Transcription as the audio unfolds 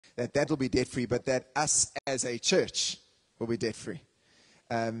that will be debt-free, but that us as a church will be debt-free.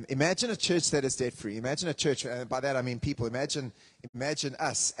 Imagine a church that is debt-free. Imagine a church, by that I mean people. Imagine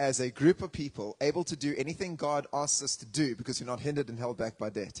us as a group of people able to do anything God asks us to do because we're not hindered and held back by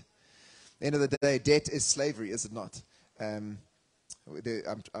debt. At the end of the day, debt is slavery, is it not? I'm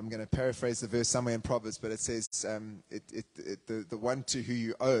going to paraphrase the verse somewhere in Proverbs, but it says, the one to who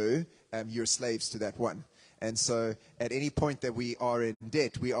you owe, you're slaves to that one. And so at any point that we are in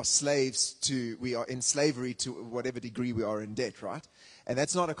debt, we are in slavery to whatever degree we are in debt, right? And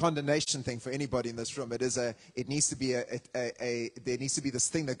that's not a condemnation thing for anybody in this room. It needs to be there needs to be this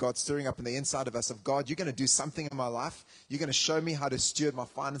thing that God's stirring up in the inside of us of, God, you're going to do something in my life. You're going to show me how to steward my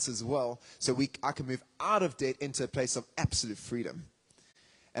finances well so I can move out of debt into a place of absolute freedom.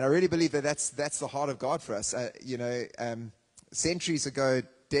 And I really believe that that's the heart of God for us. Centuries ago,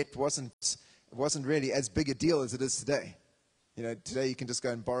 debt wasn't really as big a deal as it is today. Today you can just go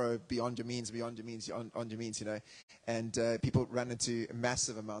and borrow beyond your means, and people run into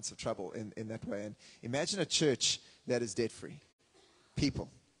massive amounts of trouble in that way. And imagine a church that is debt-free. People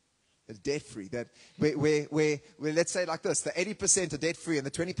that are debt-free. That where let's say it like this, the 80% are debt-free and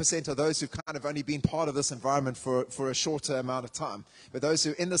the 20% are those who've kind of only been part of this environment for a shorter amount of time. But those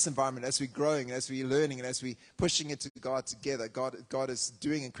who are in this environment, as we're growing, as we're learning, and as we're pushing into God together, God is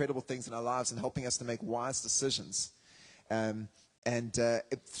doing incredible things in our lives and helping us to make wise decisions.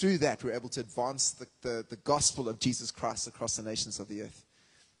 Through that, we're able to advance the gospel of Jesus Christ across the nations of the earth.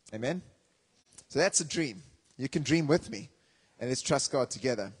 Amen? So that's a dream. You can dream with me, and let's trust God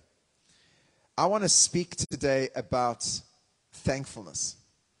together. I want to speak today about thankfulness.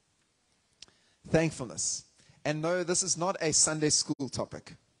 Thankfulness. And no, this is not a Sunday school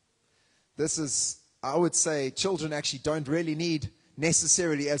topic. This is, I would say, children actually don't really need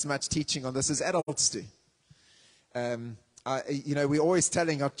necessarily as much teaching on this as adults do. We're always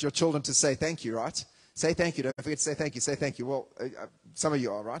telling your children to say thank you, right? Say thank you. Don't forget to say thank you. Say thank you. Well, some of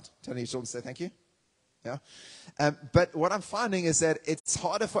you are, right? Telling your children to say thank you. Yeah. But what I'm finding is that it's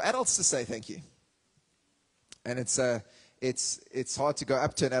harder for adults to say thank you. And it's hard to go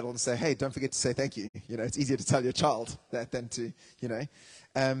up to an adult and say, hey, don't forget to say thank you. It's easier to tell your child that than to,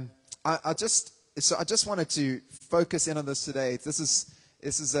 I just wanted to focus in on this today. This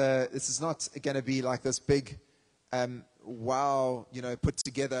is not going to be like this big, put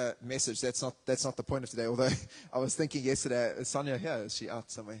together message. That's not the point of today. Although I was thinking yesterday, is Sonia here? Is she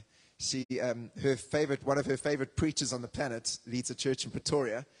out somewhere? She, one of her favorite preachers on the planet leads a church in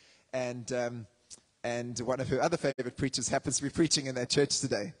Pretoria, and one of her other favorite preachers happens to be preaching in that church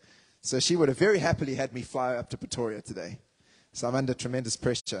today. So she would have very happily had me fly up to Pretoria today. So I'm under tremendous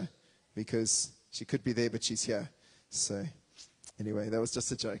pressure because she could be there, but she's here. So anyway, that was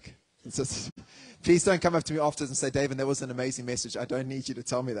just a joke. Please don't come up to me afterwards and say, Davin, that was an amazing message. I don't need you to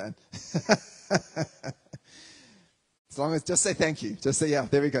tell me that. As long as, just say thank you. Just say, yeah,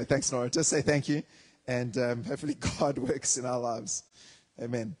 there we go. Thanks, Nora. Just say thank you. And hopefully God works in our lives.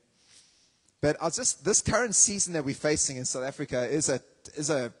 Amen. But this current season that we're facing in South Africa is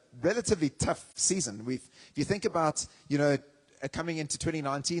a relatively tough season. If you think about, coming into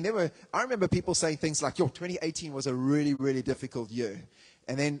 2019, I remember people saying things like, 2018 was a really, really difficult year.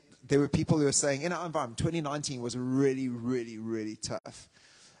 And then there were people who were saying, in our environment, 2019 was really, really, really tough.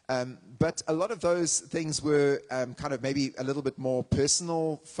 But a lot of those things were kind of maybe a little bit more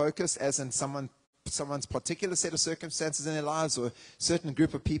personal focused, as in someone's particular set of circumstances in their lives or a certain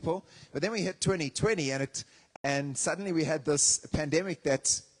group of people. But then we hit 2020, and suddenly we had this pandemic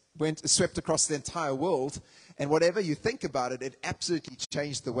that swept across the entire world. And whatever you think about it, it absolutely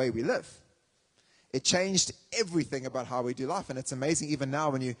changed the way we live. It changed everything about how we do life. And it's amazing even now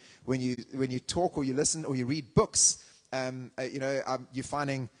when you talk or you listen or you read books, you're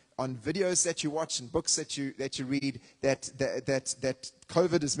finding on videos that you watch and books that you read that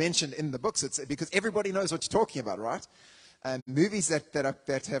COVID is mentioned in the books. It's because everybody knows what you're talking about, right? Movies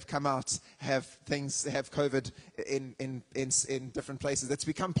that have come out have COVID in different places. That's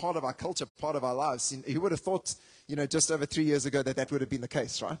become part of our culture, part of our lives. Who would have thought, just over 3 years ago that would have been the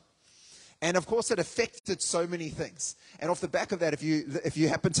case, right? And of course, it affected so many things. And off the back of that, if you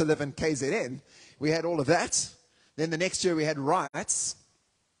happen to live in KZN, we had all of that. Then the next year we had riots,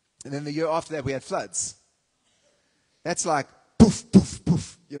 and then the year after that we had floods. That's like poof, poof,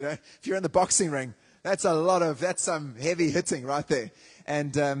 poof. If you're in the boxing ring, that's some heavy hitting right there.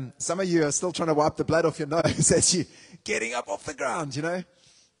 And some of you are still trying to wipe the blood off your nose as you're getting up off the ground.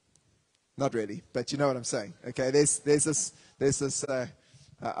 Not really, but you know what I'm saying. Okay, there's this.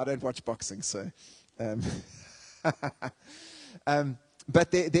 I don't watch boxing, so.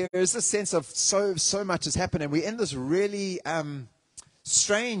 But there is a sense of so much has happened, and we're in this really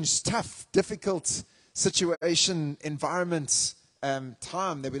strange, tough, difficult situation, environment,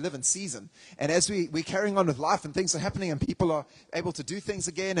 time that we live in, season. And as we're carrying on with life and things are happening and people are able to do things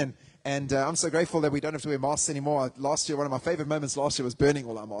again, and I'm so grateful that we don't have to wear masks anymore. Last year, one of my favorite moments last year was burning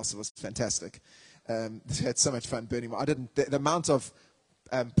all our masks. It was fantastic. We had so much fun burning. The amount of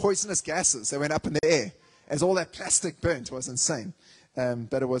poisonous gases that went up in the air as all that plastic burnt was insane.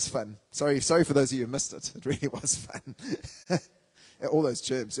 But it was fun. Sorry for those of you who missed it. It really was fun. All those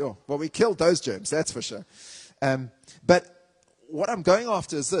germs. Oh, well, we killed those germs, that's for sure. But what I'm going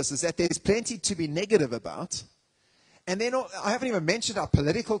after is this, is that there's plenty to be negative about. And then I haven't even mentioned our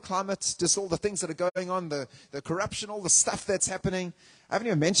political climate, just all the things that are going on, the corruption, all the stuff that's happening. I haven't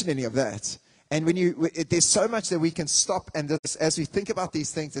even mentioned any of that. And there's so much that we can stop, and just, as we think about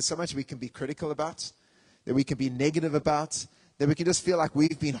these things, there's so much we can be critical about, that we can be negative about, that we can just feel like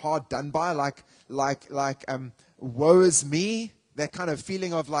we've been hard done by, like woe is me, that kind of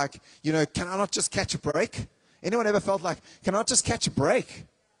feeling of like, can I not just catch a break? Anyone ever felt like, can I not just catch a break?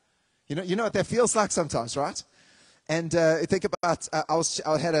 You know what that feels like sometimes, right? And think about,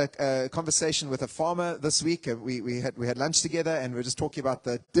 I had a conversation with a farmer this week. We had lunch together, and we were just talking about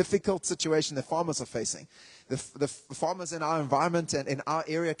the difficult situation the farmers are facing. The farmers in our environment and in our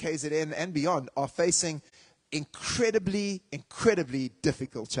area, KZN and beyond, are facing incredibly, incredibly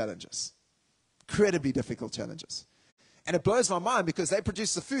difficult challenges. Incredibly difficult challenges. And it blows my mind because they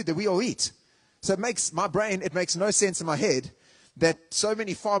produce the food that we all eat. So it makes no sense in my head that so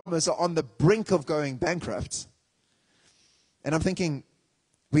many farmers are on the brink of going bankrupt. And I'm thinking,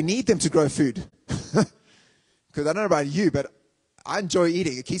 we need them to grow food. Because I don't know about you, but I enjoy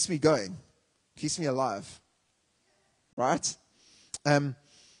eating. It keeps me going. It keeps me alive. Right?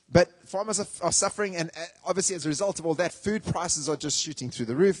 But farmers are suffering, and obviously as a result of all that, food prices are just shooting through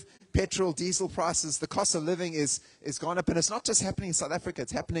the roof. Petrol, diesel prices, the cost of living is gone up. And it's not just happening in South Africa.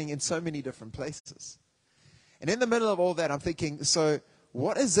 It's happening in so many different places. And in the middle of all that, I'm thinking, so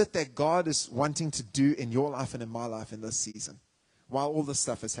what is it that God is wanting to do in your life and in my life in this season while all this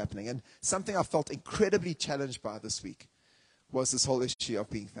stuff is happening? And something I felt incredibly challenged by this week was this whole issue of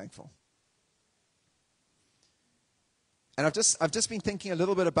being thankful. And I've just been thinking a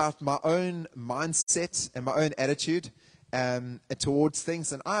little bit about my own mindset and my own attitude towards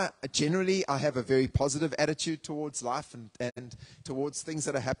things. And I have a very positive attitude towards life and towards things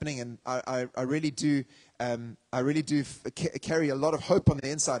that are happening. And I really do carry a lot of hope on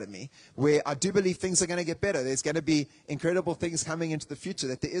the inside of me, where I do believe things are going to get better. There's going to be incredible things coming into the future,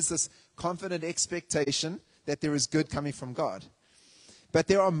 that there is this confident expectation that there is good coming from God. But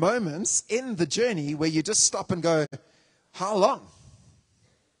there are moments in the journey where you just stop and go, how long?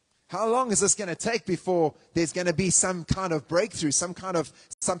 How long is this going to take before there's going to be some kind of breakthrough,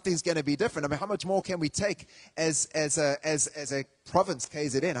 something's going to be different? I mean, how much more can we take as a province,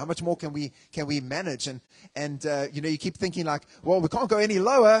 KZN? How much more can we manage? And you keep thinking like, well, we can't go any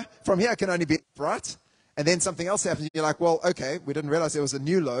lower. From here, it can only be right. And then something else happens. You're like, well, okay, we didn't realize there was a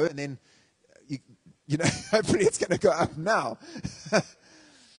new low, and then hopefully it's going to go up now.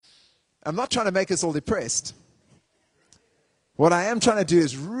 I'm not trying to make us all depressed. What I am trying to do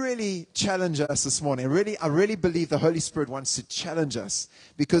is really challenge us this morning. I really believe the Holy Spirit wants to challenge us,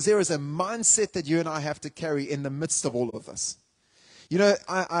 because there is a mindset that you and I have to carry in the midst of all of this.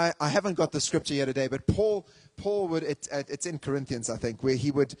 I haven't got the scripture here today, but Paul would, it's in Corinthians, I think, where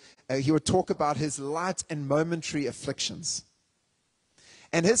he would talk about his light and momentary afflictions.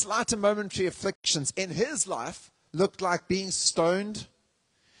 And his light and momentary afflictions in his life looked like being stoned,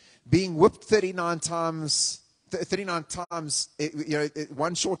 being whipped 39 times,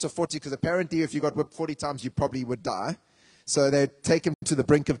 one short of 40, because apparently if you got whipped 40 times, you probably would die. So they'd take him to the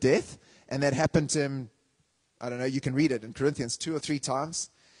brink of death, and that happened to him, I don't know, you can read it in Corinthians 2 or 3 times.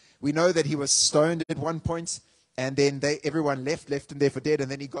 We know that he was stoned at one point, and then everyone left him there for dead,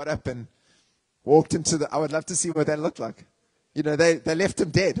 and then he got up and walked I would love to see what that looked like. They left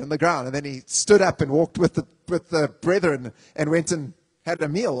him dead on the ground, and then he stood up and walked with the brethren and went and had a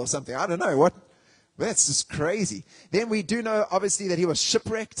meal or something. I don't know what. That's just crazy. Then we do know, obviously, that he was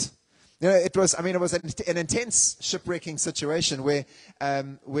shipwrecked. It was an intense shipwrecking situation where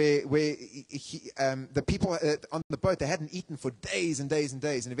the people on the boat, they hadn't eaten for days and days and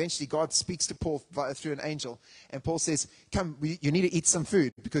days. And eventually God speaks to Paul through an angel. And Paul says, come, you need to eat some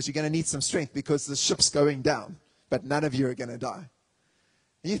food, because you're going to need some strength, because the ship's going down. But none of you are going to die.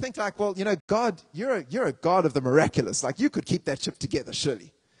 And you think like, well, God, you're a God of the miraculous. Like, you could keep that ship together,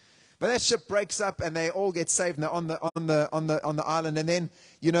 surely. But that ship breaks up, and they all get saved, and they're on the island. And then,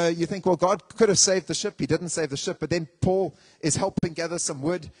 you think, well, God could have saved the ship. He didn't save the ship. But then Paul is helping gather some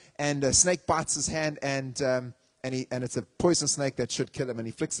wood, and a snake bites his hand, and and it's a poison snake that should kill him, and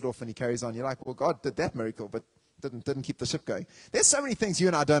he flicks it off and he carries on. You're like, well, God did that miracle, but didn't keep the ship going. There's so many things you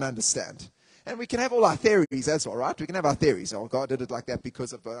and I don't understand. And we can have all our theories as well, right? We can have our theories. Oh, God did it like that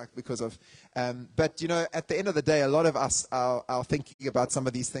because of. But, at the end of the day, a lot of us, our thinking about some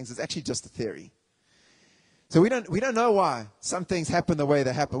of these things is actually just a theory. So we don't know why some things happen the way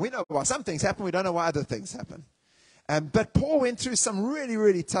they happen. We know why some things happen. We don't know why other things happen. But Paul went through some really,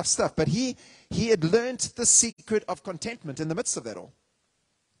 really tough stuff. But he had learned the secret of contentment in the midst of that all.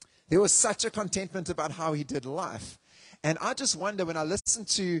 There was such a contentment about how he did life. And I just wonder, when I listen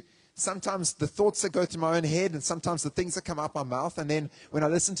to sometimes the thoughts that go through my own head and sometimes the things that come out my mouth, and then when I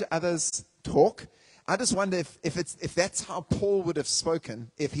listen to others talk, I just wonder if that's how Paul would have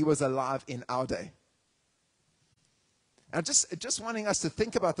spoken if he was alive in our day. I'm just wanting us to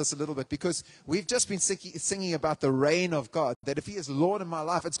think about this a little bit, because we've just been singing about the reign of God, that if he is Lord in my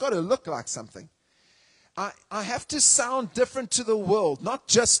life, it's got to look like something. I have to sound different to the world, not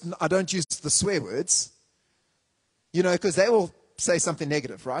just, I don't use the swear words, because they will say something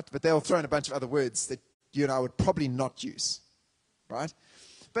negative, right? But they'll throw in a bunch of other words that you and I would probably not use, right?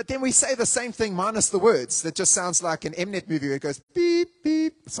 But then we say the same thing minus the words. That just sounds like an Mnet movie where it goes beep,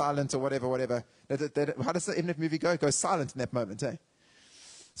 beep, silent or whatever. How does the Mnet movie go? It goes silent in that moment, eh?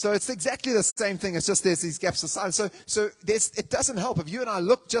 So it's exactly the same thing. It's just there's these gaps of silence. So it doesn't help if you and I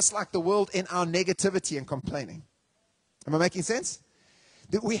look just like the world in our negativity and complaining. Am I making sense?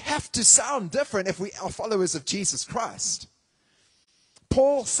 That we have to sound different if we are followers of Jesus Christ.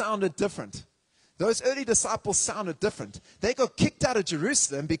 Paul sounded different. Those early disciples sounded different. They got kicked out of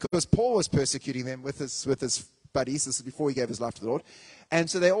Jerusalem because Paul was persecuting them with his buddies. This is before he gave his life to the Lord. And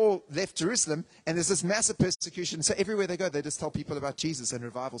so they all left Jerusalem, and there's this massive persecution. So everywhere they go, they just tell people about Jesus, and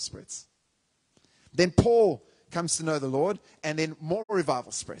revival spreads. Then Paul comes to know the Lord, and then more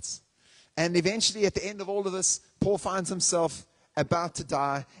revival spreads. And eventually, at the end of all of this, Paul finds himself about to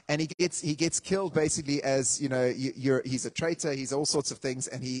die, and he gets killed basically as, he's a traitor, he's all sorts of things,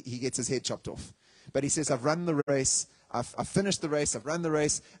 and he gets his head chopped off. But he says, I've run the race, I've finished the race, I've run the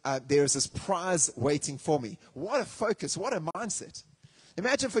race, there is this prize waiting for me. What a focus, what a mindset.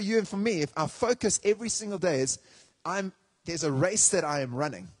 Imagine for you and for me, if our focus every single day is, there's a race that I am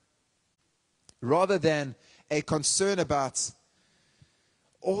running, rather than a concern about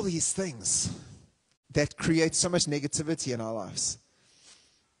all these things that create so much negativity in our lives.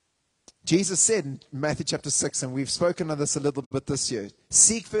 Jesus said in Matthew chapter 6, and we've spoken on this a little bit this year,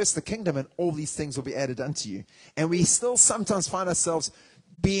 seek first the kingdom and all these things will be added unto you. And we still sometimes find ourselves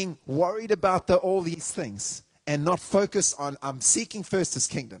being worried about all these things and not focused on, I'm seeking first his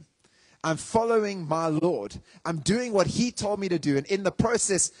kingdom. I'm following my Lord. I'm doing what he told me to do. And in the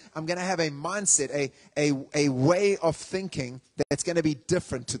process, I'm going to have a mindset, a way of thinking that's going to be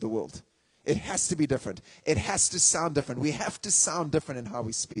different to the world. It has to be different. It has to sound different. We have to sound different in how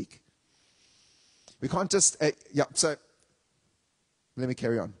we speak. We can't just, so let me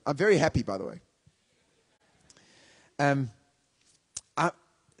carry on. I'm very happy, by the way.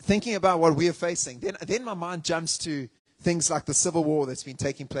 Thinking about what we are facing, then my mind jumps to things like the civil war that's been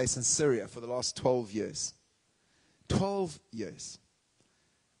taking place in Syria for the last 12 years. 12 years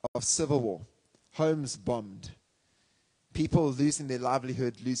of civil war. Homes bombed. People losing their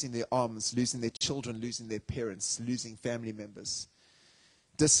livelihood, losing their arms, losing their children, losing their parents, losing family members.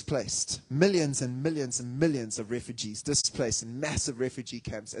 Displaced. Millions and millions and millions of refugees displaced in massive refugee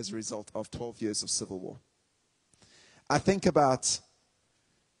camps as a result of 12 years of civil war. I think about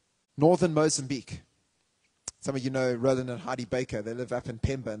northern Mozambique. Some of you know Roland and Heidi Baker. They live up in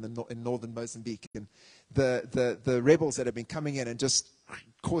Pemba in northern Mozambique. And the rebels that have been coming in and just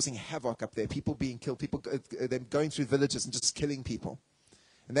causing havoc up there, people being killed, them going through villages and just killing people.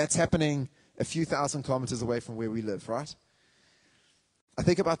 And that's happening a few thousand kilometers away from where we live, right? I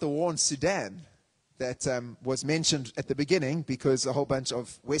think about the war in Sudan that was mentioned at the beginning because a whole bunch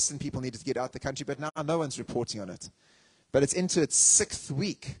of Western people needed to get out the country, but now no one's reporting on it. But it's into its 6th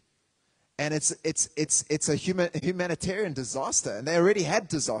week, and it's a humanitarian disaster, and they already had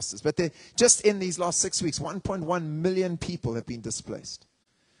disasters, but just in these last 6 weeks, 1.1 million people have been displaced.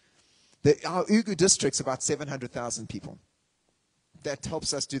 Our Ugu district's about 700,000 people. That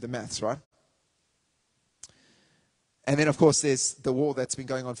helps us do the maths, right? And then, of course, there's the war that's been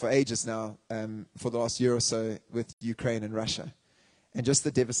going on for ages now, for the last year or so with Ukraine and Russia. And just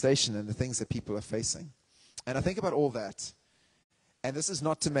the devastation and the things that people are facing. And I think about all that. And this is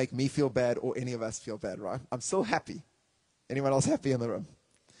not to make me feel bad or any of us feel bad, right? I'm still happy. Anyone else happy in the room?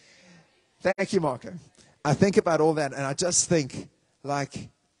 Thank you, Marco. I think about all that, and I just think, like,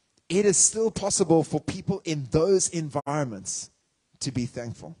 it is still possible for people in those environments to be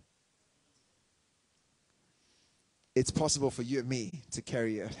thankful. it's possible for you and me to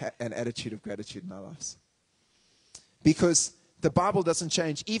carry an attitude of gratitude in our lives. Because the Bible doesn't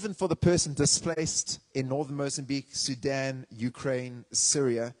change, even for the person displaced in northern Mozambique, Sudan, Ukraine,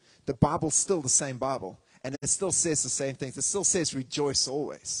 Syria. The Bible's still the same Bible, and it still says the same things. It still says rejoice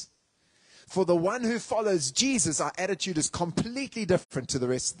always. For the one who follows Jesus, our attitude is completely different to the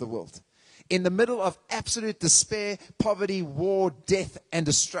rest of the world. In the middle of absolute despair, poverty, war, death, and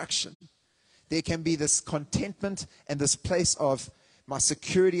destruction, there can be this contentment and this place of my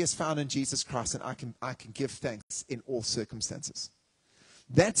security is found in Jesus Christ, and I can give thanks in all circumstances.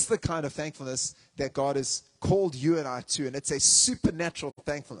 That's the kind of thankfulness that God has called you and I to, and it's a supernatural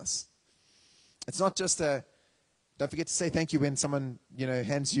thankfulness. It's not just don't forget to say thank you when someone,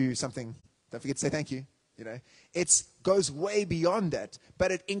 hands you something. Don't forget to say thank you. It goes way beyond that,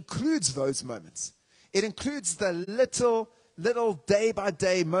 but it includes those moments. It includes the little day by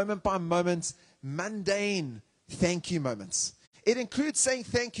day, moment by moment, mundane thank you moments. It includes saying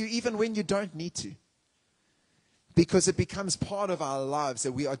thank you even when you don't need to. Because it becomes part of our lives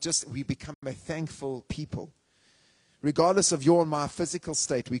that we become a thankful people. Regardless of your and my physical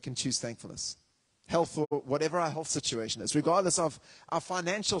state, we can choose thankfulness. Health, or whatever our health situation is. Regardless of our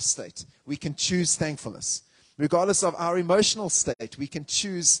financial state, we can choose thankfulness. Regardless of our emotional state, we can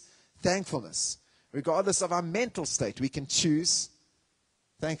choose thankfulness. Regardless of our mental state, we can choose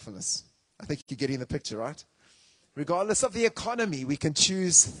thankfulness. I think you're getting the picture, right? Regardless of the economy, we can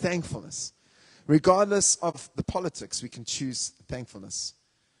choose thankfulness. Regardless of the politics, we can choose thankfulness.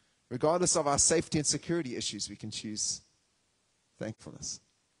 Regardless of our safety and security issues, we can choose thankfulness.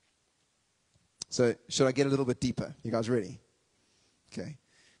 So, should I get a little bit deeper? You guys ready? Okay.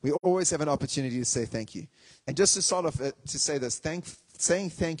 We always have an opportunity to say thank you. And just to start off, to say this, saying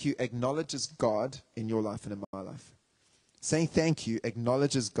thank you acknowledges God in your life and in my life. Saying thank you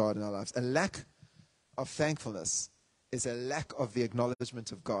acknowledges God in our lives. A lack of thankfulness is a lack of the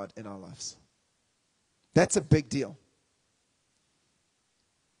acknowledgement of God in our lives. That's a big deal.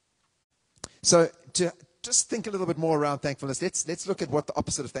 So to just think a little bit more around thankfulness, let's look at what the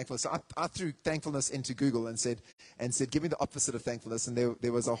opposite of thankfulness. So I threw thankfulness into Google and said, give me the opposite of thankfulness. And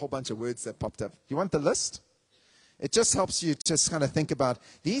there was a whole bunch of words that popped up. You want the list? It just helps you just kind of think about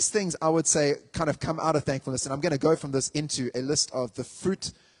these things, I would say, kind of come out of thankfulness. And I'm going to go from this into a list of the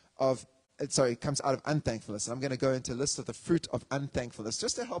fruit of, it comes out of unthankfulness. And I'm going to go into a list of the fruit of unthankfulness,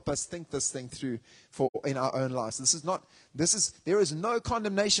 just to help us think this thing through in our own lives. There is no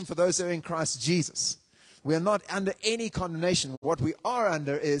condemnation for those who are in Christ Jesus. We are not under any condemnation. What we are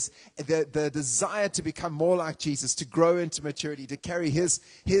under is the desire to become more like Jesus, to grow into maturity, to carry his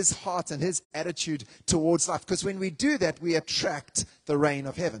heart and his attitude towards life. Because when we do that, we attract the reign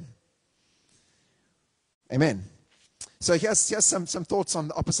of heaven. Amen. So here's some thoughts on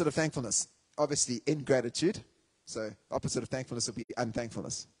the opposite of thankfulness. Obviously, ingratitude. So opposite of thankfulness would be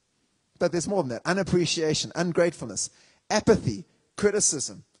unthankfulness. But there's more than that. Unappreciation, ungratefulness, apathy,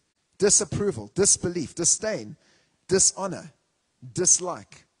 criticism, disapproval, disbelief, disdain, dishonor,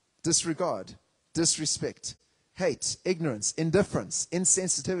 dislike, disregard, disrespect, hate, ignorance, indifference,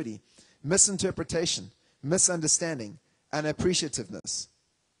 insensitivity, misinterpretation, misunderstanding, unappreciativeness,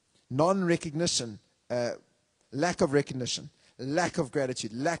 non-recognition, lack of recognition, lack of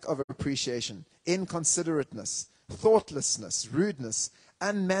gratitude, lack of appreciation, inconsiderateness, thoughtlessness, rudeness,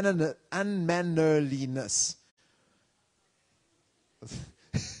 unmannerliness.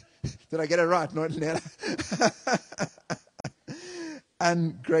 Did I get it right?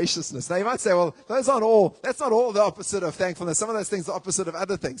 Ungraciousness. Now you might say, well, that's not all the opposite of thankfulness. Some of those things are the opposite of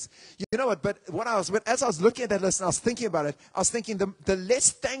other things. You know what? But as I was looking at that list and I was thinking about it, I was thinking the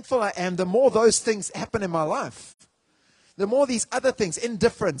less thankful I am, the more those things happen in my life. The more these other things,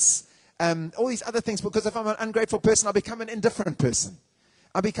 indifference, all these other things, because if I'm an ungrateful person, I become an indifferent person.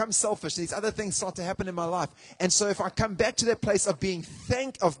 I become selfish. These other things start to happen in my life. And so if I come back to that place of being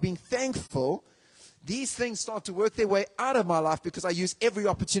thankful, these things start to work their way out of my life because I use every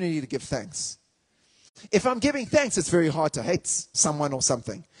opportunity to give thanks. If I'm giving thanks, it's very hard to hate someone or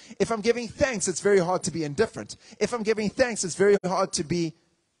something. If I'm giving thanks, it's very hard to be indifferent. If I'm giving thanks, it's very hard to be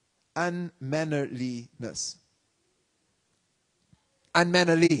unmannerliness.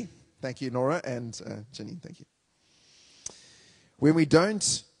 Unmannerly. Thank you, Nora, and Janine, thank you. When we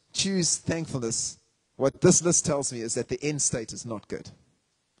don't choose thankfulness, what this list tells me is that the end state is not good.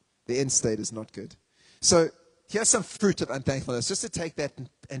 The end state is not good. So here's some fruit of unthankfulness, just to take that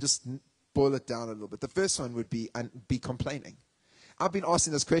and just boil it down a little bit. The first one would be complaining. I've been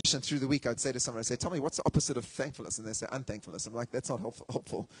asking this question through the week. I'd say to someone, I'd say, tell me, what's the opposite of thankfulness? And they say, unthankfulness. I'm like, that's not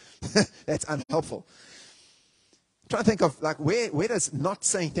helpful. That's unhelpful. I'm trying to think of, like, where does not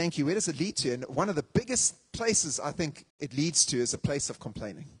saying thank you, where does it lead to? And one of the biggest places I think it leads to is a place of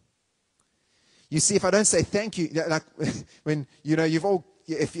complaining. You see, if I don't say thank you, like when,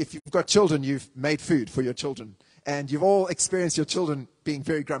 if you've got children, you've made food for your children. And you've all experienced your children being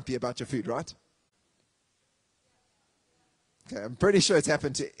very grumpy about your food, right? Okay, I'm pretty sure it's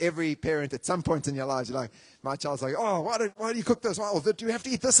happened to every parent at some point in your lives. You're like, my child's like, oh, why do you cook this? Oh, do you have to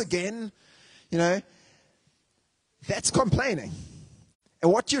eat this again? That's complaining.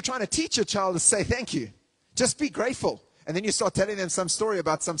 And what you're trying to teach your child is say thank you. Just be grateful. And then you start telling them some story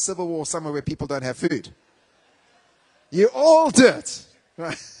about some civil war somewhere where people don't have food. You all do it.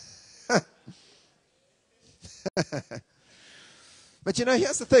 Right? But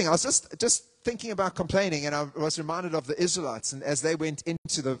here's the thing. I was just thinking about complaining, and I was reminded of the Israelites. And as they went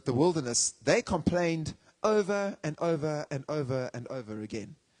into the wilderness, they complained over and over and over and over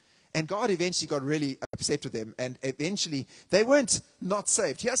again. And God eventually got really upset with them. And eventually, they weren't not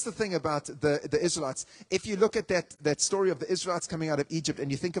saved. Here's the thing about the Israelites. If you look at that story of the Israelites coming out of Egypt, and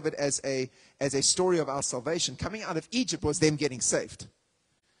you think of it as a story of our salvation, coming out of Egypt was them getting saved.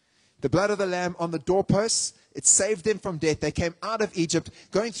 The blood of the Lamb on the doorposts, it saved them from death. They came out of Egypt.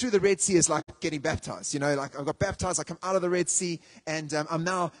 Going through the Red Sea is like getting baptized. Like I got baptized, I come out of the Red Sea, and I'm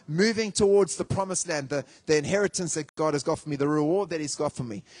now moving towards the promised land, the inheritance that God has got for me, the reward that He's got for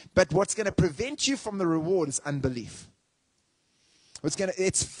me. But what's going to prevent you from the reward is unbelief.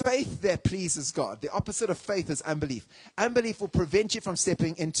 It's faith that pleases God. The opposite of faith is unbelief. Unbelief will prevent you from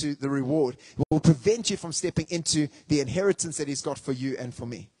stepping into the reward. It will prevent you from stepping into the inheritance that He's got for you and for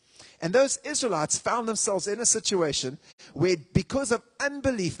me. And those Israelites found themselves in a situation where, because of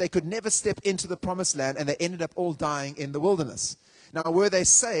unbelief, they could never step into the promised land, and they ended up all dying in the wilderness. Now, were they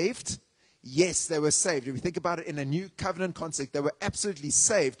saved? Yes, they were saved. If you think about it in a new covenant context, they were absolutely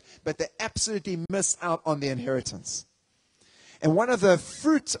saved, but they absolutely missed out on the inheritance. And one of the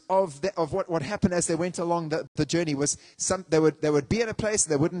fruit of what happened as they went along the journey was they would be in a place,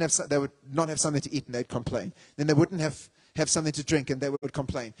 they would not have something to eat, and they'd complain. Then they wouldn't have something to drink, and they would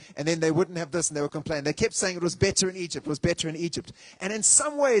complain. And then they wouldn't have this, and they would complain. They kept saying it was better in Egypt, it was better in Egypt. And in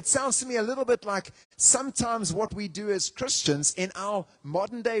some way, it sounds to me a little bit like sometimes what we do as Christians in our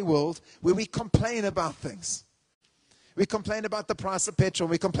modern day world, where we complain about things. We complain about the price of petrol,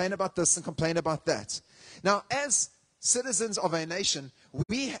 we complain about this and complain about that. Now, as citizens of a nation,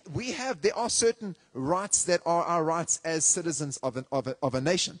 there are certain rights that are our rights as citizens of a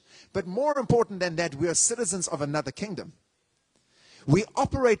nation. But more important than that, we are citizens of another kingdom. We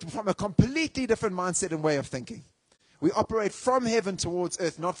operate from a completely different mindset and way of thinking. We operate from heaven towards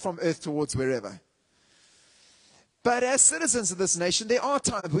earth, not from earth towards wherever. But as citizens of this nation, there are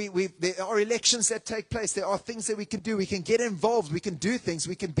times, there are elections that take place. There are things that we can do. We can get involved. We can do things.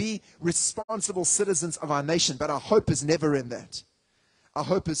 We can be responsible citizens of our nation. But our hope is never in that. Our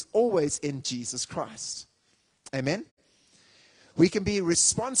hope is always in Jesus Christ. Amen? We can be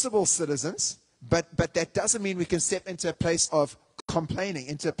responsible citizens, but that doesn't mean we can step into a place of complaining,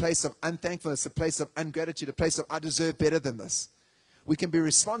 into a place of unthankfulness, a place of ingratitude, a place of I deserve better than this. We can be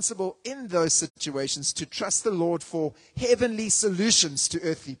responsible in those situations to trust the Lord for heavenly solutions to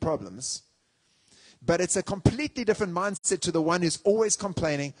earthly problems. But it's a completely different mindset to the one who's always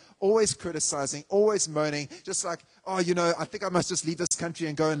complaining, always criticizing, always moaning, just like, I think I must just leave this country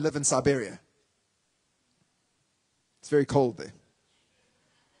and go and live in Siberia. It's very cold there.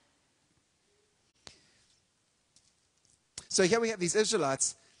 So here we have these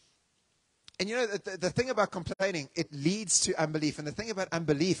Israelites. And the thing about complaining, it leads to unbelief. And the thing about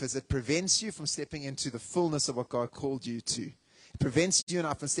unbelief is it prevents you from stepping into the fullness of what God called you to. It prevents you and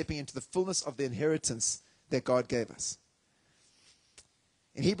I from stepping into the fullness of the inheritance that God gave us.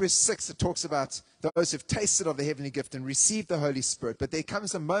 In Hebrews 6, it talks about those who've tasted of the heavenly gift and received the Holy Spirit. But there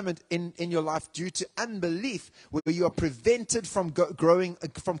comes a moment in your life due to unbelief where you are prevented from growing,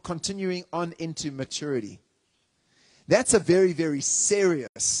 from continuing on into maturity. That's a very, very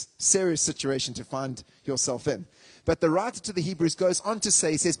serious situation to find yourself in. But the writer to the Hebrews goes on to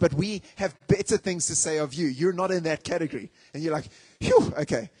say, he says, but we have better things to say of you. You're not in that category. And you're like, phew,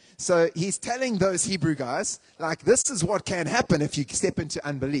 okay. So he's telling those Hebrew guys, like, this is what can happen if you step into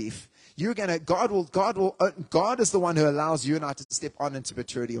unbelief. God is the one who allows you and I to step on into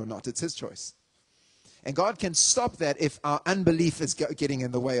maturity or not. It's His choice. And God can stop that if our unbelief is getting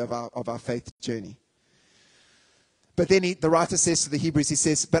in the way of our faith journey. But then the writer says to the Hebrews, he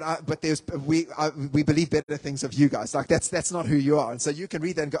says, we believe better things of you guys. Like that's not who you are. And so you can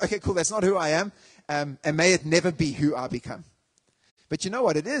read that and go, okay, cool, that's not who I am. And may it never be who I become. But you know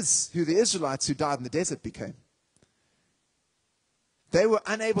what? It is who the Israelites who died in the desert became. They were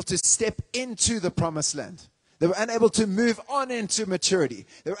unable to step into the promised land. They were unable to move on into maturity.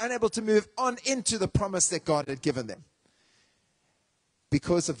 They were unable to move on into the promise that God had given them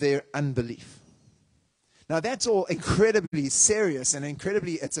because of their unbelief. Now, that's all incredibly serious and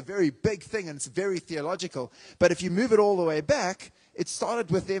it's a very big thing and it's very theological. But if you move it all the way back, it started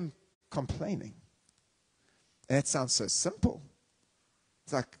with them complaining. And that sounds so simple.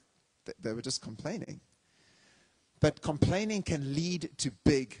 It's like they were just complaining. But complaining can lead to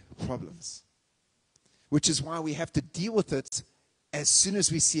big problems, which is why we have to deal with it as soon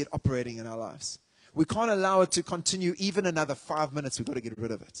as we see it operating in our lives. We can't allow it to continue even another 5 minutes. We've got to get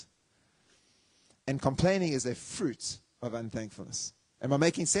rid of it. And complaining is a fruit of unthankfulness. Am I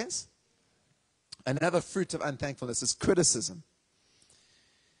making sense? Another fruit of unthankfulness is criticism.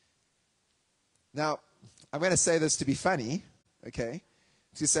 Now, I'm going to say this to be funny, okay?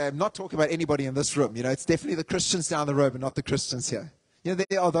 To say I'm not talking about anybody in this room. You know, it's definitely the Christians down the road, but not the Christians here. You know,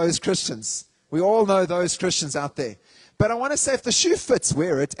 there are those Christians. We all know those Christians out there. But I want to say if the shoe fits,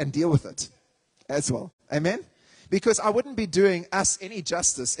 wear it and deal with it as well. Amen? Because I wouldn't be doing us any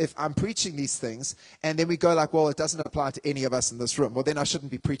justice if I'm preaching these things and then we go like, well, it doesn't apply to any of us in this room. Well, then I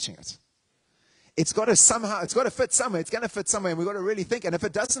shouldn't be preaching it. It's got to fit somewhere. It's going to fit somewhere, and we've got to really think. And if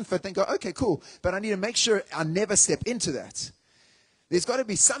it doesn't fit, then go, okay, cool. But I need to make sure I never step into that. There's got to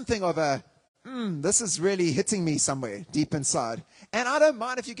be something of a, this is really hitting me somewhere deep inside. And I don't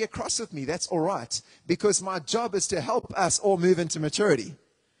mind if you get cross with me. That's all right. Because my job is to help us all move into maturity.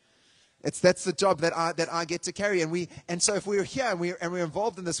 That's the job that I get to carry, and so if we're here and we're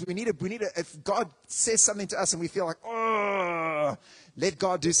involved in this, we need to. If God says something to us and we feel like, oh, let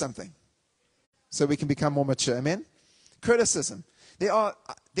God do something, so we can become more mature. Amen. Criticism.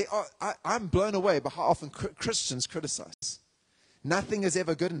 I'm blown away by how often Christians criticize. Nothing is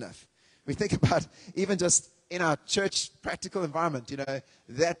ever good enough. We think about even just in our church practical environment. You know,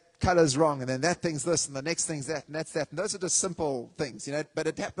 that color's wrong, and then that thing's this, and the next thing's that, and that's that. And those are just simple things, you know,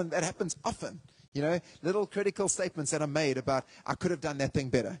 but that happens often, you know, little critical statements that are made about, I could have done that thing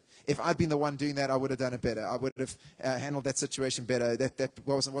better. If I'd been the one doing that, I would have done it better. I would have handled that situation better. That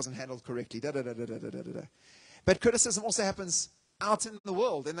wasn't handled correctly. But criticism also happens out in the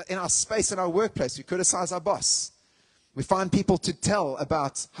world, in our space, in our workplace. We criticize our boss. We find people to tell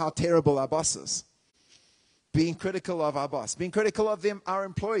about how terrible our boss is. Being critical of our boss, being critical of our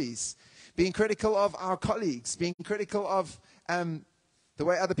employees, being critical of our colleagues, being critical of the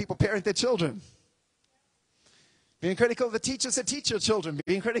way other people parent their children, being critical of the teachers that teach your children,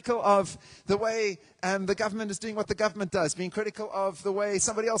 being critical of the way the government is doing what the government does, being critical of the way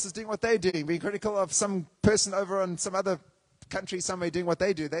somebody else is doing what they're doing, being critical of some person over in some other country somewhere doing what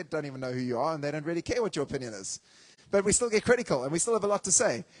they do. They don't even know who you are, and they don't really care what your opinion is. But we still get critical, and we still have a lot to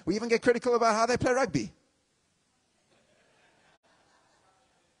say. We even get critical about how they play rugby.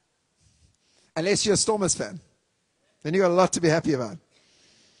 Unless you're a Stormers fan. Then you've got a lot to be happy about.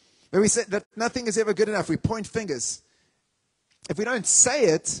 But we say that nothing is ever good enough. We point fingers. If we don't say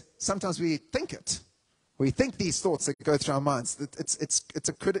it, sometimes we think it. We think these thoughts that go through our minds. It's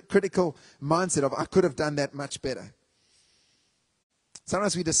a critical mindset of, I could have done that much better.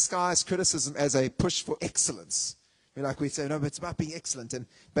 Sometimes we disguise criticism as a push for excellence. We say, no, but it's about being excellent.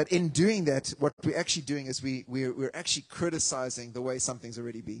 But in doing that, what we're actually doing is we're actually criticizing the way something's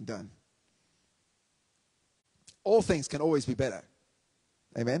already being done. All things can always be better.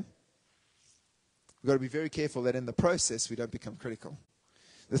 Amen? We've got to be very careful that in the process we don't become critical.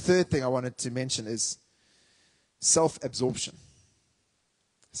 The third thing I wanted to mention is self-absorption.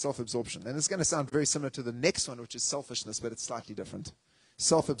 Self-absorption. And it's going to sound very similar to the next one, which is selfishness, but it's slightly different.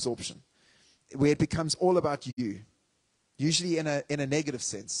 Self-absorption. Where it becomes all about you. Usually in a negative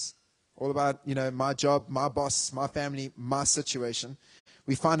sense. All about, you know, my job, my boss, my family, my situation.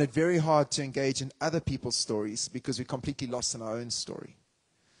 We find it very hard to engage in other people's stories because we're completely lost in our own story.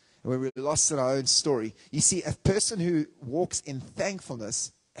 And when we're lost in our own story, you see, a person who walks in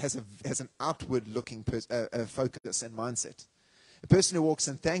thankfulness has an outward-looking focus and mindset. A person who walks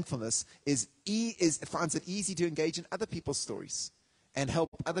in thankfulness finds it easy to engage in other people's stories and help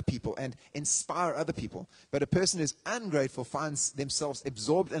other people and inspire other people. But a person who's ungrateful finds themselves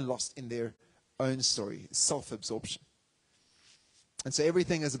absorbed and lost in their own story, self-absorption. And so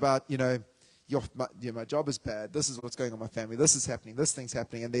everything is about, my job is bad. This is what's going on in my family. This is happening. This thing's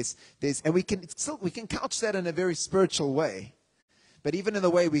happening. And we can couch that in a very spiritual way. But even in the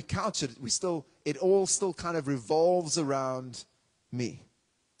way we couch it, it all still kind of revolves around me,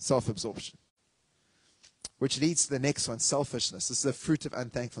 self-absorption. Which leads to the next one, selfishness. This is a fruit of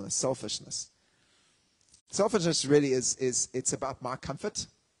unthankfulness, selfishness. Selfishness really it's about my comfort.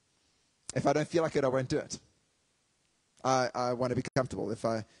 If I don't feel like it, I won't do it. I want to be comfortable. If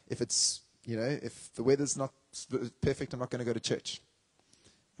the weather's not perfect. I'm not going to go to church.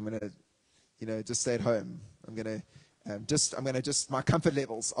 I'm going to, just stay at home. My comfort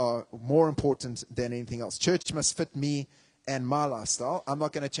levels are more important than anything else. Church must fit me and my lifestyle. I'm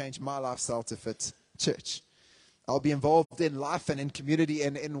not going to change my lifestyle to fit church. I'll be involved in life and in community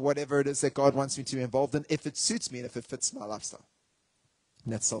and in whatever it is that God wants me to be involved in if it suits me and if it fits my lifestyle.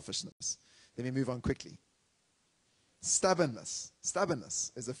 And that's selfishness. Let me move on quickly. Stubbornness.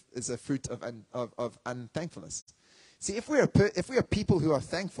 Stubbornness is a fruit of unthankfulness. See, if we are people who are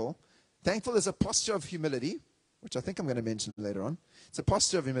thankful is a posture of humility, which I think I'm going to mention later on. It's a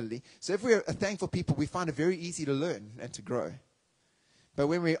posture of humility. So if we're a thankful people, we find it very easy to learn and to grow. But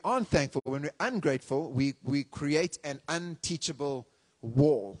when we aren't thankful, when we're ungrateful, we create an unteachable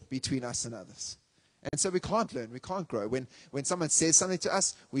wall between us and others. And so we can't learn, we can't grow. When someone says something to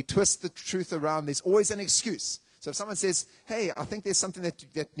us, we twist the truth around. There's always an excuse. So if someone says, hey, I think there's something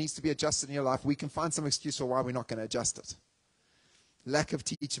that needs to be adjusted in your life, we can find some excuse for why we're not going to adjust it. Lack of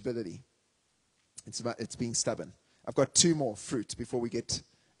teachability. It's being stubborn. I've got 2 more fruit before we get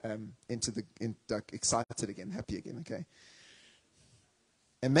excited again, happy again, okay?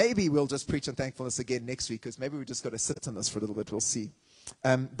 And maybe we'll just preach on thankfulness again next week, because maybe we just got to sit on this for a little bit. We'll see.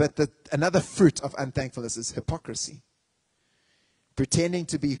 But another fruit of unthankfulness is hypocrisy. Pretending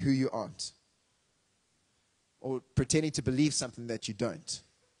to be who you aren't. Or pretending to believe something that you don't.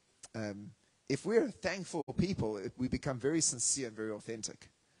 If we're thankful people, we become very sincere and very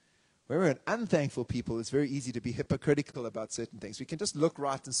authentic. When we're an unthankful people, it's very easy to be hypocritical about certain things. We can just look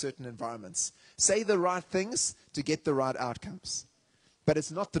right in certain environments. Say the right things to get the right outcomes. But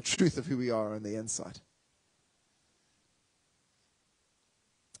it's not the truth of who we are on the inside.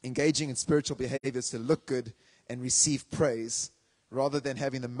 Engaging in spiritual behaviors to look good and receive praise rather than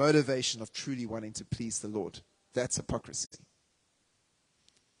having the motivation of truly wanting to please the Lord. That's hypocrisy.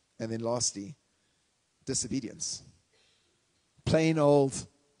 And then lastly, disobedience. Plain old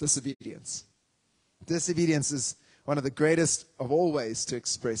disobedience. Disobedience is one of the greatest of all ways to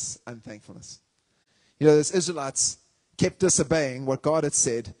express unthankfulness. Those Israelites kept disobeying what God had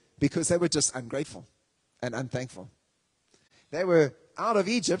said because they were just ungrateful and unthankful. They were out of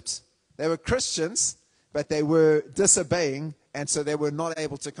Egypt, they were Christians, but they were disobeying, and so they were not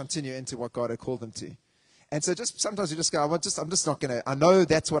able to continue into what God had called them to. And so sometimes you just go, I'm just not going to, I know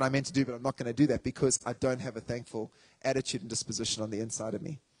that's what I meant to do, but I'm not going to do that because I don't have a thankful attitude and disposition on the inside of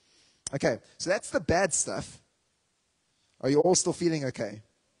me. Okay, so that's the bad stuff. Are you all still feeling okay?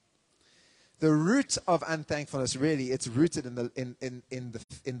 The root of unthankfulness, really, it's rooted in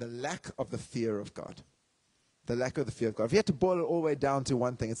the lack of the fear of God. The lack of the fear of God. If you had to boil it all the way down to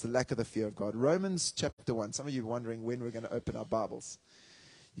one thing, it's the lack of the fear of God. Romans chapter 1. Some of you are wondering when we're going to open our Bibles.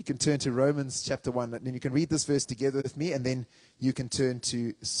 You can turn to Romans chapter 1, and then you can read this verse together with me, and then you can turn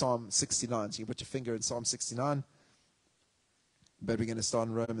to Psalm 69. So you can put your finger in Psalm 69, but we're going to start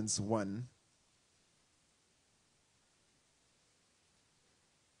in Romans 1.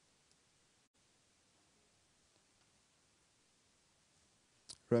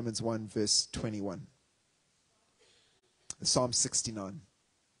 Romans 1, verse 21. Psalm 69.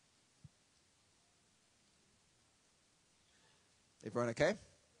 Everyone okay?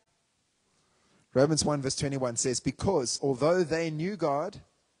 Romans 1, verse 21 says, because although they knew God,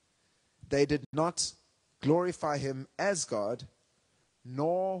 they did not glorify him as God,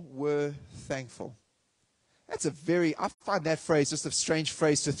 nor were thankful. I find that phrase just a strange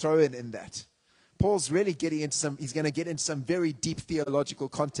phrase to throw in that. Paul's really he's going to get into some very deep theological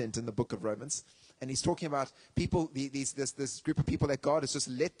content in the book of Romans. And he's talking about people, this group of people that God has just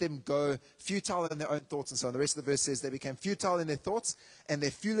let them go futile in their own thoughts and so on. The rest of the verse says they became futile in their thoughts and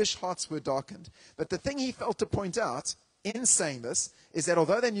their foolish hearts were darkened. But the thing he felt to point out in saying this is that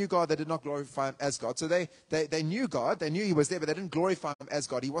although they knew God, they did not glorify him as God. So they knew God, they knew he was there, but they didn't glorify him as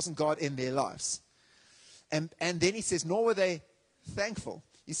God. He wasn't God in their lives. And then he says, nor were they thankful.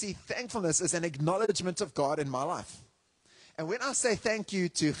 You see, thankfulness is an acknowledgement of God in my life. And when I say thank you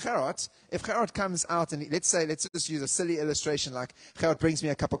to Gerard, if Gerard comes out and let's just use a silly illustration like Gerard brings me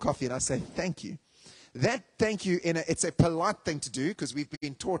a cup of coffee and I say thank you. That thank you, it's a polite thing to do because we've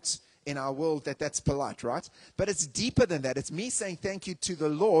been taught in our world that that's polite, right? But it's deeper than that. It's me saying thank you to the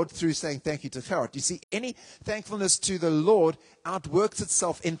Lord through saying thank you to Gerard. You see, any thankfulness to the Lord outworks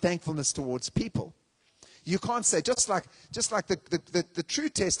itself in thankfulness towards people. You can't say, just like the true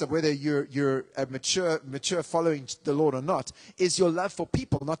test of whether you're a mature following the Lord or not, is your love for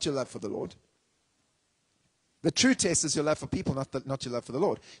people, not your love for the Lord. The true test is your love for people, not your love for the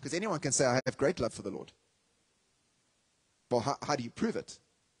Lord. Because anyone can say, I have great love for the Lord. Well, how do you prove it?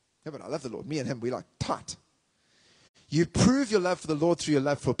 Yeah, but I love the Lord. Me and him, we like tight. You prove your love for the Lord through your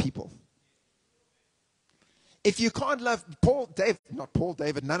love for people. If you can't love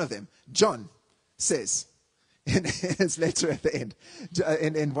David, none of them. John says in his letter at the end,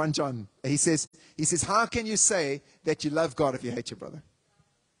 in 1 John, he says, how can you say that you love God if you hate your brother?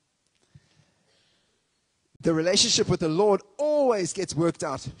 The relationship with the Lord always gets worked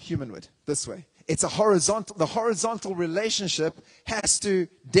out humanward, this way. It's the horizontal relationship has to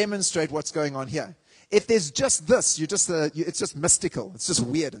demonstrate what's going on here. If there's just this, it's just mystical. It's just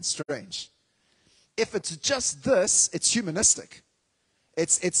weird and strange. If it's just this, it's humanistic.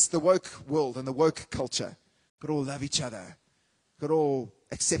 It's the woke world and the woke culture. Could all love each other. Could all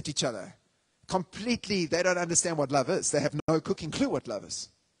accept each other. Completely, they don't understand what love is. They have no cooking clue what love is.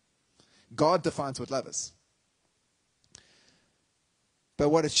 God defines what love is. But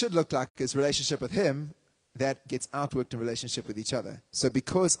what it should look like is relationship with Him that gets outworked in relationship with each other. So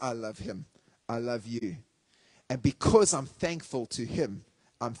because I love Him, I love you. And because I'm thankful to Him,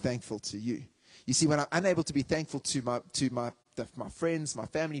 I'm thankful to you. You see, when I'm unable to be thankful to my friends, my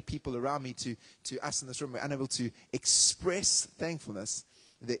family, people around me, to us in this room, we're unable to express thankfulness,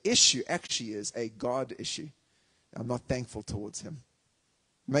 the issue actually is a God issue. I'm not thankful towards Him.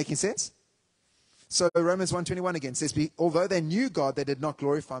 Making sense? So Romans 1:21 again says, although they knew God, they did not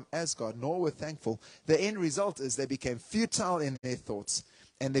glorify Him as God, nor were thankful. The end result is they became futile in their thoughts,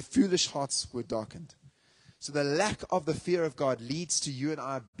 and their foolish hearts were darkened. So the lack of the fear of God leads to you and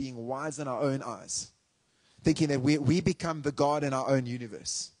I being wise in our own eyes, thinking that we become the God in our own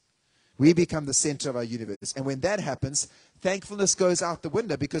universe. We become the center of our universe. And when that happens, thankfulness goes out the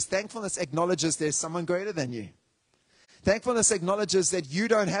window, because thankfulness acknowledges there's someone greater than you. Thankfulness acknowledges that you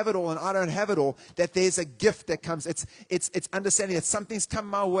don't have it all and I don't have it all, that there's a gift that comes. It's understanding that something's come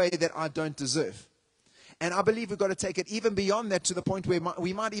my way that I don't deserve. And I believe we've got to take it even beyond that, to the point where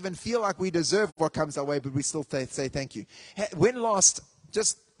we might even feel like we deserve what comes our way, but we still say thank you. When last,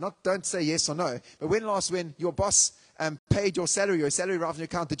 don't say yes or no, but when your boss paid your salary arrived in your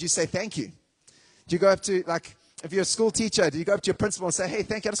account, did you say thank you? Do you go up to, like, if you're a school teacher, do you go up to your principal and say, hey,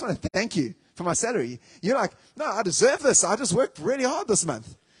 thank you, I just want to thank you for my salary? You're like, no, I deserve this. I just worked really hard this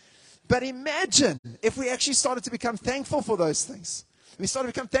month. But imagine if we actually started to become thankful for those things. We started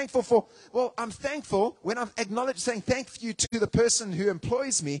to become thankful for, well, I'm thankful when I'm saying thank you to the person who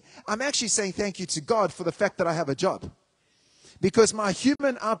employs me. I'm actually saying thank you to God for the fact that I have a job. Because my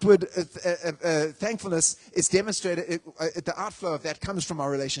human outward thankfulness is demonstrated, the outflow of that comes from our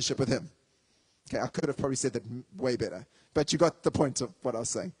relationship with Him. Okay, I could have probably said that way better, but you got the point of what I was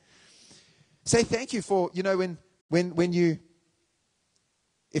saying. Say thank you for,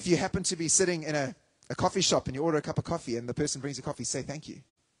 if you happen to be sitting in a coffee shop and you order a cup of coffee and the person brings you coffee, say thank you.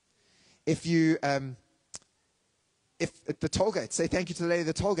 If at the toll gate, say thank you to the lady at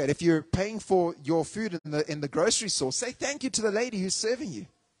the toll gate. If you're paying for your food in the grocery store, say thank you to the lady who's serving you.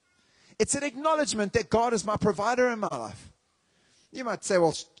 It's an acknowledgement that God is my provider in my life. You might say,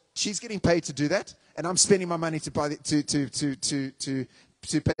 well, she's getting paid to do that, and I'm spending my money to buy to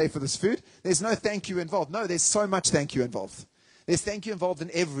pay for this food. There's no thank you involved. No, there's so much thank you involved. There's thank you involved in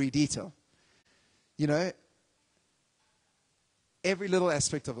every detail. Every little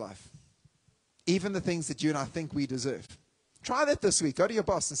aspect of life. Even the things that you and I think we deserve. Try that this week. Go to your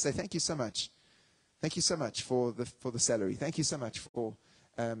boss and say, thank you so much. Thank you so much for the salary. Thank you so much for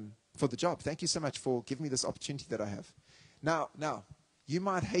the job. Thank you so much for giving me this opportunity that I have. Now, you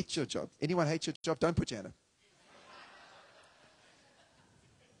might hate your job. Anyone hate your job? Don't put your hand up.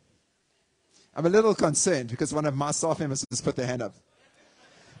 I'm a little concerned because one of my staff members has put their hand up.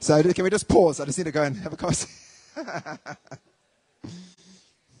 So can we just pause? I just need to go and have a coffee.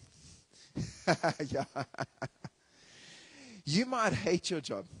 Yeah. You might hate your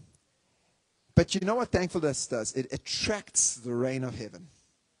job. But you know what thankfulness does? It attracts the rain of heaven.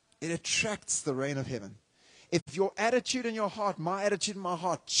 It attracts the rain of heaven. If your attitude and your heart, my attitude and my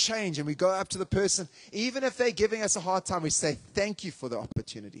heart change, and we go up to the person, even if they're giving us a hard time, we say, thank you for the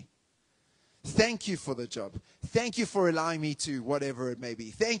opportunity. Thank you for the job. Thank you for allowing me to whatever it may be.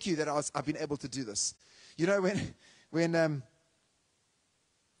 Thank you that I've been able to do this. When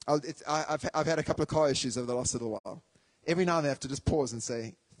I've had a couple of car issues over the last little while. Every now and then I have to just pause and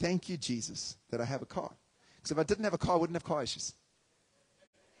say, thank you, Jesus, that I have a car. Because if I didn't have a car, I wouldn't have car issues.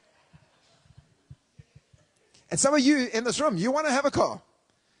 And some of you in this room, you want to have a car.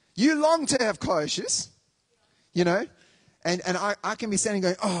 You long to have car issues. And I can be standing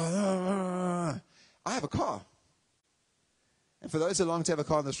going, I have a car. And for those who long to have a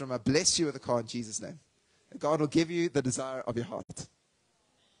car in this room, I bless you with a car in Jesus' name. God will give you the desire of your heart.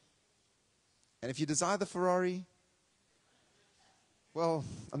 And if you desire the Ferrari, well,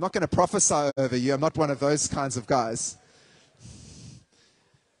 I'm not going to prophesy over you. I'm not one of those kinds of guys.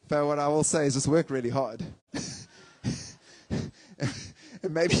 But what I will say is just work really hard.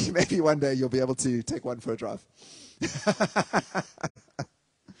 maybe one day you'll be able to take one for a drive.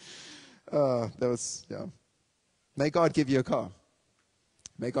 Yeah. May God give you a car.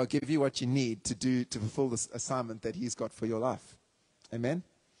 May God give you what you need to fulfill this assignment that He's got for your life. Amen.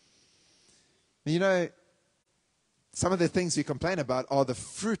 You know, some of the things we complain about are the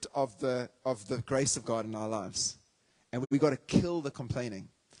fruit of the grace of God in our lives. And we got to kill the complaining.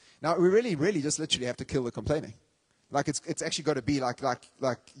 Now, we really just literally have to kill the complaining. Like it's actually got to be like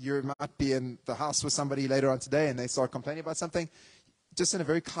you might be in the house with somebody later on today and they start complaining about something. Just in a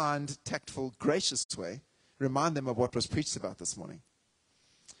very kind, tactful, gracious way, remind them of what was preached about this morning.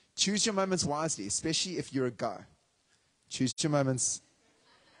 Choose your moments wisely, especially if you're a guy. Choose your moments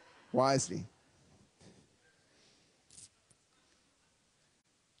wisely.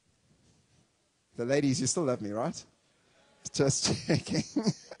 The ladies, you still love me, right? Just checking.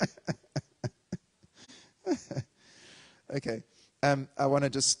 Okay. I want to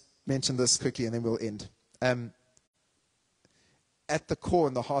just mention this quickly and then we'll end. At the core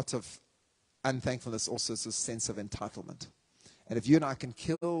and the heart of unthankfulness also is a sense of entitlement. And if you and I can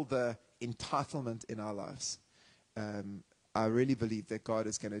kill the entitlement in our lives, I really believe that God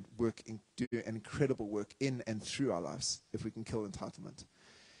is going to do an incredible work in and through our lives if we can kill entitlement.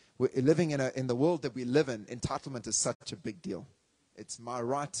 We're living in the world that we live in, entitlement is such a big deal. It's my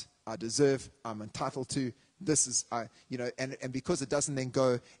right, I deserve, I'm entitled to, this is, and because it doesn't then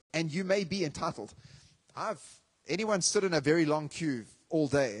go, and you may be entitled. Anyone stood in a very long queue all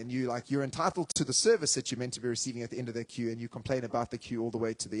day and you're entitled to the service that you're meant to be receiving at the end of that queue and you complain about the queue all the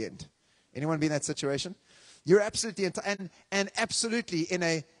way to the end. Anyone be in that situation? You're absolutely and absolutely in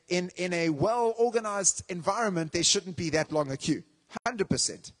a well-organized environment, there shouldn't be that long a queue.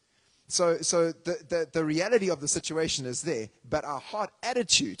 100%. So the reality of the situation is there, but our heart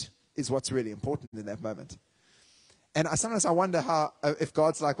attitude is what's really important in that moment. And sometimes I wonder if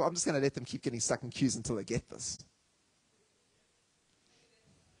God's like, well, I'm just going to let them keep getting stuck in queues until they get this.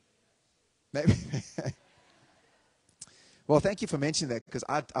 Maybe. Well, thank you for mentioning that because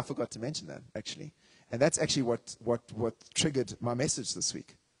I forgot to mention that actually, and that's actually what triggered my message this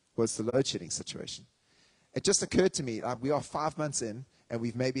week was the load shedding situation. It just occurred to me we are 5 months in, and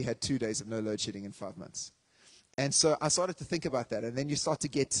we've maybe had 2 days of no load shedding in 5 months, and so I started to think about that, and then you start to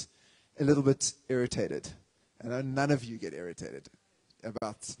get a little bit irritated. I know none of you get irritated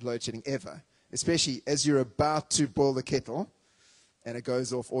about load shedding ever, especially as you're about to boil the kettle. And it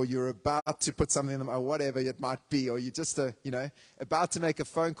goes off, or you're about to put something in them, or whatever it might be, or you're just, about to make a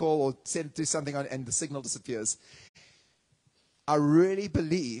phone call or do something on, and the signal disappears. I really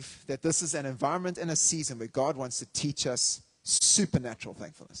believe that this is an environment and a season where God wants to teach us supernatural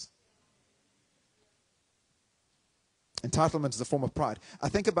thankfulness. Entitlement is a form of pride. I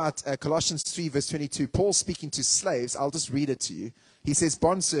think about Colossians 3, verse 22. Paul speaking to slaves. I'll just read it to you. He says,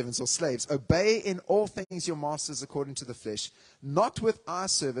 bondservants or slaves, obey in all things your masters according to the flesh, not with eye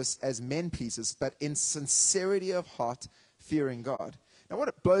service as men pleasers, but in sincerity of heart, fearing God. Now,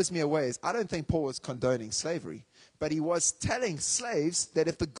 what blows me away is I don't think Paul was condoning slavery, but he was telling slaves that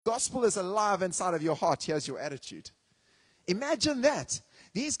if the gospel is alive inside of your heart, here's your attitude. Imagine that.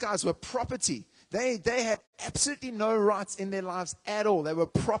 These guys were property. They had absolutely no rights in their lives at all. They were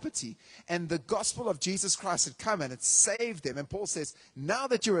property. And the gospel of Jesus Christ had come and it saved them. And Paul says, now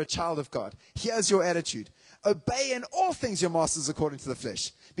that you're a child of God, here's your attitude. Obey in all things your masters according to the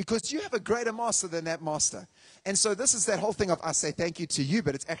flesh. Because you have a greater master than that master. And so this is that whole thing of I say thank you to you,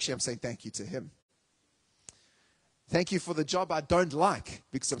 but it's actually I'm saying thank you to him. Thank you for the job I don't like,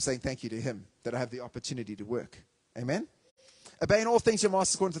 because I'm saying thank you to him that I have the opportunity to work. Amen? Obey in all things your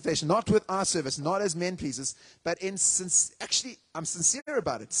masters according to the flesh, not with eye service, not as men pleasers, but I'm sincere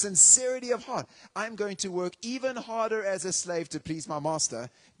about it. Sincerity of heart. I'm going to work even harder as a slave to please my master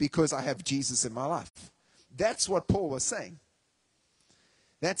because I have Jesus in my life. That's what Paul was saying.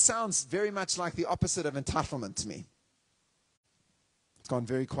 That sounds very much like the opposite of entitlement to me. It's gone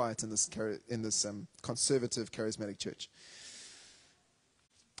very quiet in this conservative, charismatic church.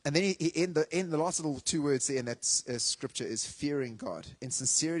 And then in the last little 2 words there in that scripture is fearing God. In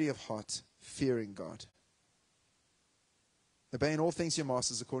sincerity of heart, fearing God. Obey in all things your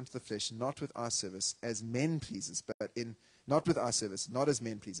masters according to the flesh, not with eye service as men pleasers, not with eye service, not as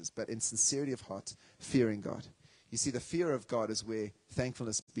men pleasers, but in sincerity of heart, fearing God. You see, the fear of God is where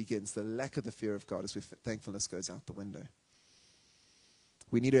thankfulness begins. The lack of the fear of God is where thankfulness goes out the window.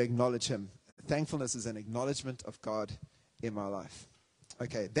 We need to acknowledge him. Thankfulness is an acknowledgement of God in my life.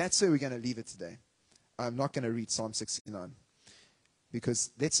 Okay, that's where we're going to leave it today. I'm not going to read Psalm 69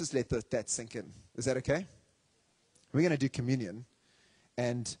 because let's just let that sink in. Is that okay? We're going to do communion,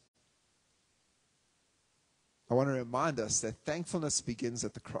 and I want to remind us that thankfulness begins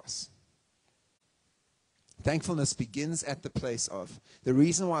at the cross. Thankfulness begins at the place of. The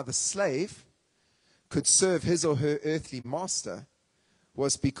reason why the slave could serve his or her earthly master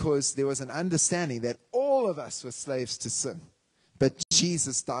was because there was an understanding that all of us were slaves to sin. But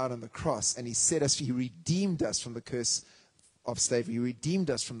Jesus died on the cross, and he set us, he redeemed us from the curse of slavery. He redeemed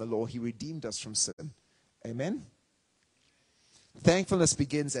us from the law. He redeemed us from sin. Amen? Thankfulness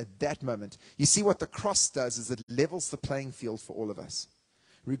begins at that moment. You see, what the cross does is it levels the playing field for all of us.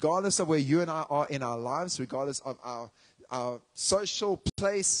 Regardless of where you and I are in our lives, regardless of our social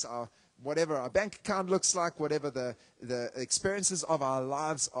place, whatever our bank account looks like, whatever the experiences of our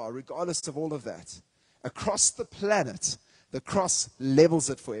lives are, regardless of all of that, across the planet, the cross levels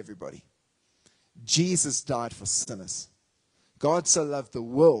it for everybody. Jesus died for sinners. God so loved the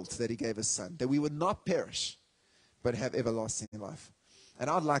world that he gave his son, that we would not perish, but have everlasting life. And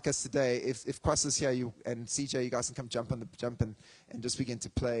I'd like us today, if Quas is here, you and CJ, you guys can come jump and just begin to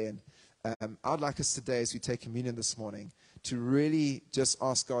play. And I'd like us today, as we take communion this morning, to really just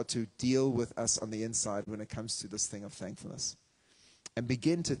ask God to deal with us on the inside when it comes to this thing of thankfulness. And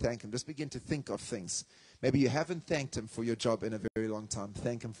begin to thank him. Just begin to think of things. Maybe you haven't thanked him for your job in a very long time.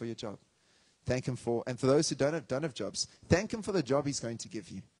 Thank him for your job. Thank him and for those who don't have jobs, thank him for the job he's going to give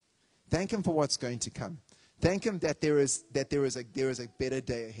you. Thank him for what's going to come. Thank him that there is a better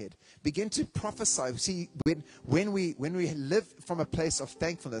day ahead. Begin to prophesy. See, when we live from a place of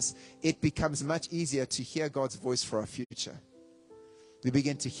thankfulness, it becomes much easier to hear God's voice for our future. We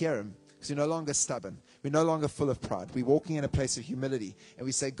begin to hear him because we're no longer stubborn. We're no longer full of pride. We're walking in a place of humility, and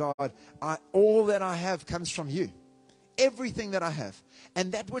we say, God, all that I have comes from you. Everything that I have,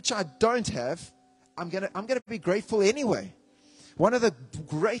 and that which I don't have, I'm gonna be grateful anyway. One of the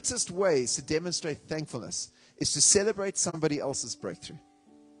greatest ways to demonstrate thankfulness is to celebrate somebody else's breakthrough.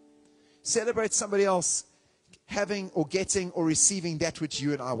 Celebrate somebody else having or getting or receiving that which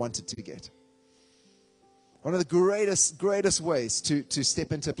you and I wanted to get. One of the greatest ways to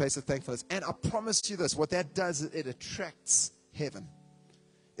step into a place of thankfulness. And I promise you this, what that does is it attracts heaven.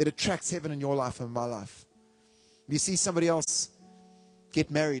 It attracts heaven in your life and my life. You see somebody else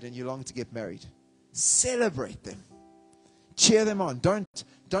get married and you long to get married. Celebrate them. Cheer them on.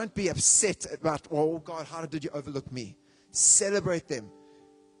 Don't be upset about, oh God, how did you overlook me? Celebrate them.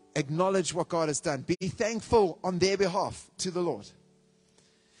 Acknowledge what God has done. Be thankful on their behalf to the Lord.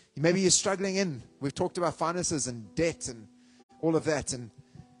 Maybe you're struggling we've talked about finances and debt and all of that, and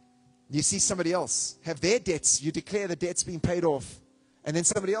you see somebody else have their debts. You declare the debt's being paid off, and then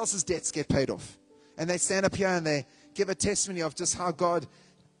somebody else's debts get paid off. And they stand up here and they give a testimony of just how God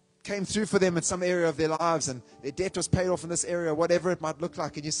came through for them in some area of their lives, and their debt was paid off in this area, whatever it might look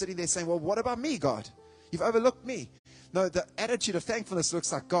like. And you're sitting there saying, well, what about me, God? You've overlooked me. No, the attitude of thankfulness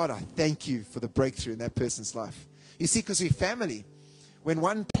looks like, God, I thank you for the breakthrough in that person's life. You see, because we're family. When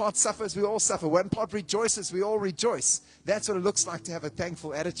one part suffers, we all suffer. One part rejoices, we all rejoice. That's what it looks like to have a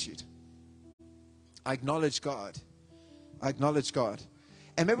thankful attitude. I acknowledge God. I acknowledge God.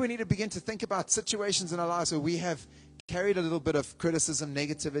 And maybe we need to begin to think about situations in our lives where we have carried a little bit of criticism,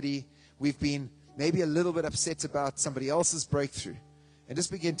 negativity. We've been maybe a little bit upset about somebody else's breakthrough. And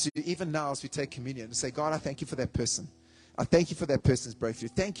just begin to, even now as we take communion, to say, God, I thank you for that person. I thank you for that person's breakthrough.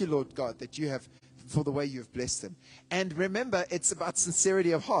 Thank you, Lord God, that you have, for the way you have blessed them. And remember, it's about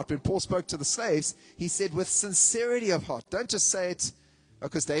sincerity of heart. When Paul spoke to the slaves, he said, with sincerity of heart. Don't just say it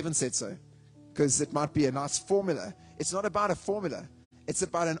because Davin said so, because it might be a nice formula. It's not about a formula. It's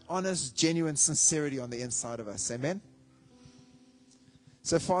about an honest, genuine sincerity on the inside of us. Amen?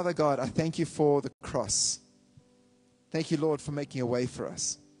 So, Father God, I thank you for the cross. Thank you, Lord, for making a way for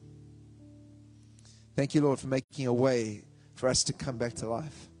us. Thank you, Lord, for making a way for us to come back to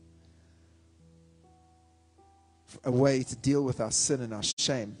life. A way to deal with our sin and our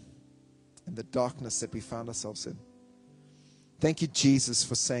shame and the darkness that we found ourselves in. Thank you, Jesus,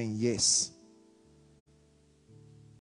 for saying yes.